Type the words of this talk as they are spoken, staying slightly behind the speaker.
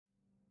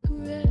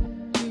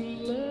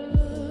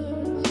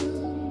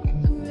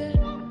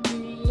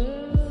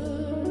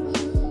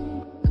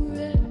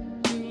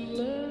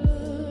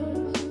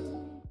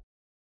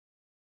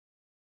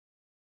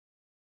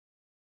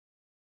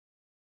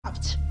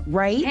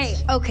right? Hey,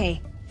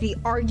 okay. The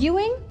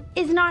arguing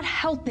is not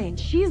helping.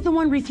 She's the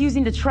one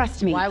refusing to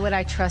trust me. Why would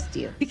I trust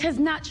you? Because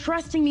not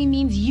trusting me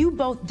means you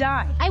both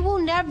die. I will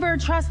never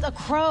trust a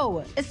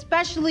crow,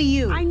 especially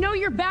you. I know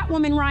you're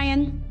Batwoman,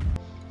 Ryan.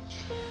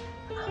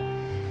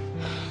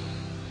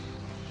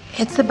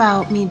 It's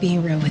about me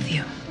being real with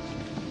you.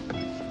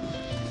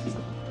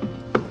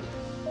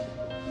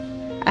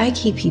 I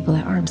keep people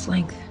at arm's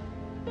length.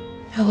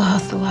 I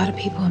lost a lot of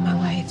people in my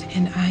life,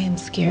 and I am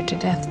scared to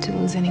death to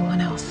lose anyone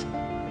else.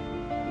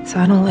 So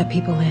I don't let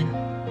people in.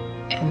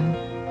 And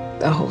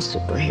the whole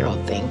superhero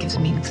thing gives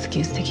me an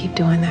excuse to keep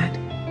doing that.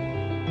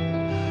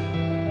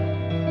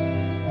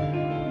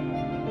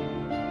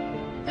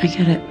 I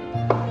get it.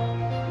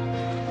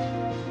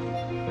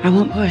 I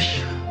won't push.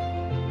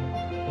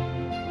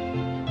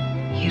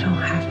 You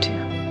don't have to.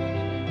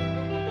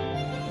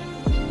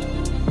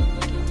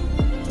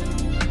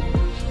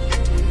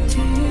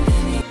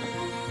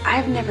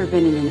 I've never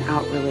been in an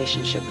out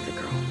relationship with a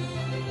girl.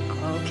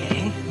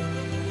 Okay.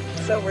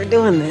 So we're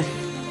doing this.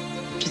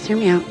 Just hear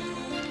me out.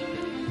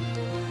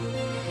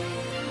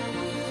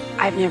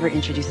 I've never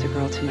introduced a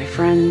girl to my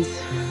friends,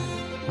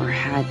 or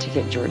had to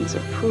get Jordan's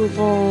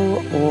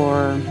approval,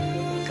 or,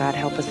 God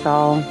help us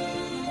all,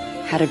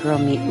 had a girl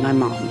meet my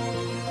mom.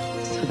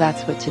 So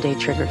that's what today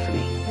triggered for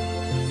me.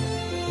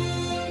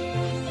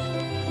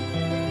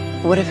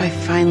 What if I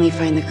finally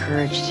find the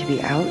courage to be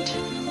out?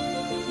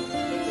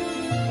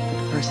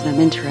 But the person I'm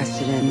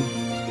interested in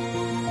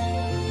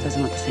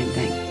doesn't want the same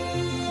thing.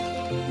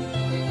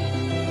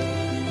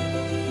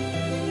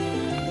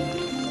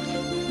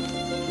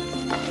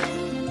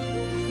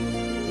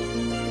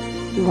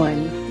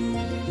 One,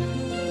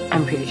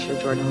 I'm pretty sure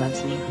Jordan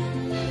loves me.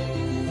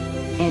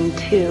 And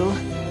two,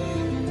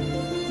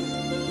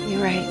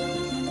 you're right.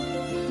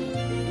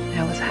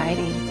 I was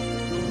hiding.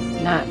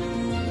 Not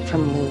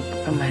from Luke,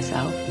 from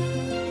myself.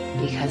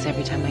 Because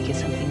every time I get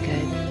something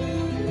good,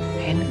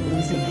 I end up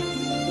losing it.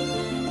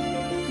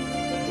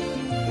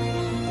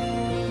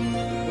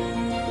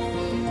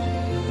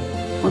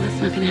 Well,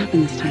 that's not gonna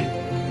happen this time.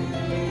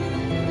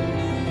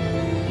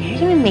 You're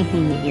gonna make me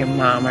meet your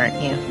mom,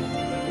 aren't you?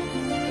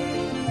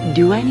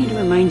 Do I need to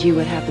remind you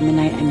what happened the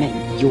night I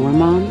met your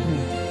mom?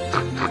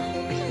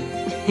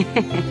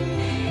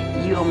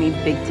 You owe me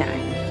big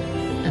time.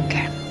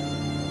 Okay.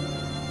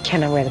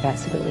 Can I wear the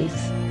vest at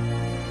least?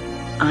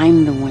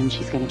 I'm the one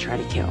she's gonna try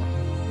to kill.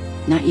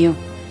 Not you.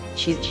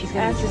 She's gonna...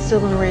 Gas is still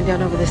gonna rain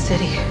down over the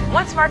city.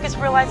 Once Marcus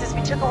realizes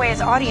we took away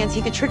his audience,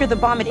 he could trigger the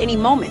bomb at any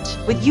moment,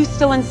 with you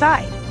still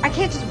inside. I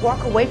can't just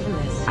walk away from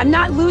this. I'm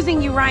not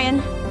losing you,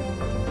 Ryan.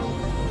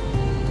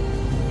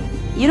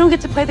 You don't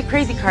get to play the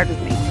crazy card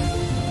with me.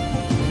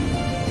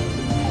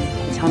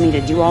 Tell me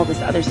to do all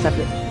this other stuff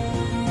that...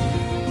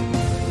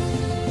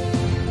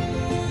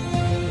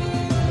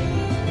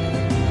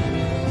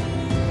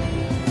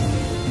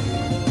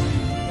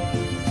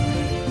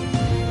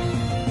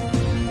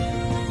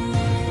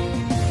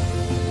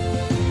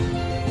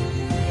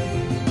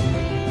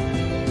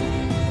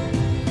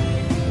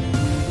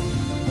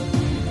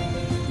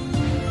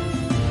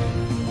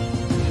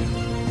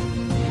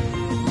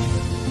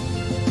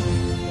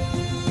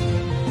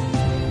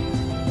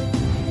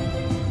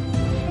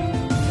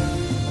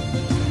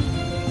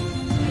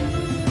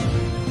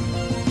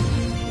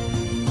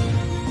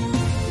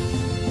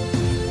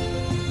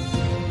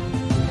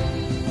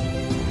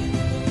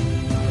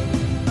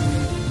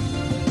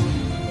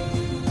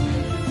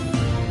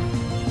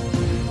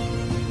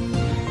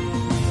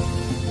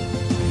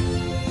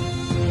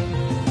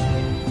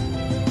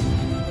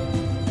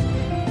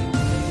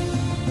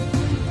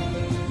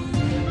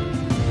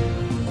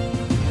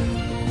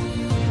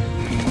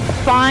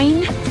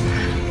 Fine.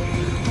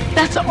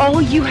 That's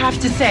all you have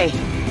to say.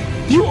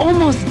 You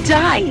almost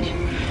died.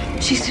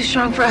 She's too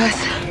strong for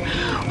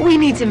us. We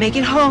need to make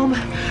it home.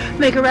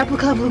 Make a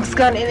replica of Luke's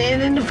gun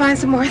and find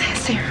some more of that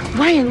serum.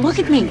 Ryan, look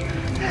at me.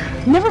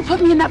 Never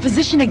put me in that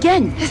position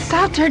again. It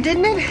stopped her,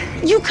 didn't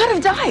it? You could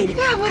have died.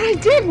 Yeah, but I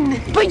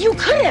didn't. But you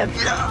could have.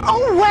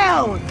 Oh,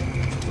 well.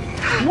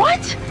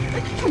 What?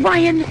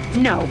 Ryan,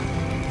 no.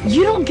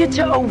 You don't get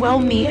to oh well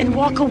me and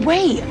walk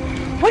away.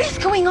 What is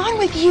going on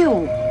with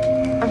you?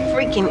 I'm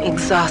freaking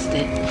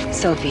exhausted,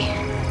 Sophie.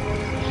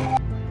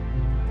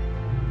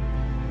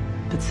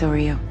 But so are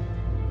you.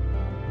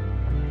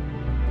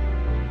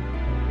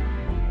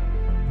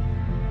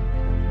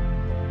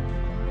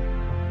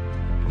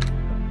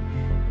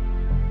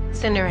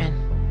 Send her in.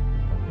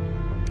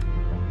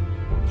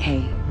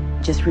 Hey,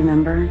 just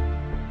remember,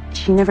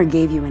 she never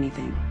gave you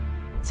anything,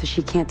 so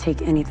she can't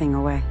take anything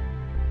away.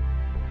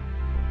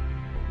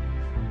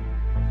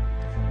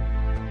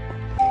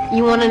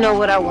 You want to know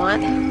what I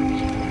want?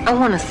 I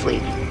want to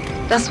sleep.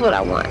 That's what I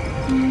want.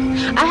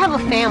 I have a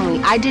family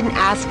I didn't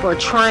ask for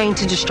trying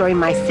to destroy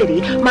my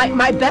city.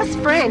 My best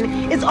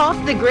friend is off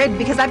the grid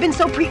because I've been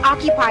so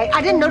preoccupied.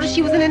 I didn't notice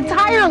she was an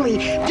entirely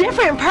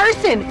different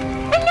person.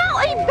 And now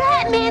a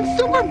Batman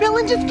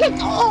supervillain just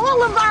kicked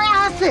all of our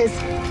asses.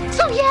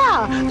 So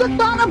yeah, the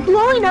thought of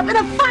blowing up in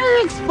a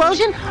fire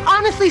explosion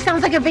honestly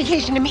sounds like a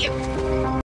vacation to me.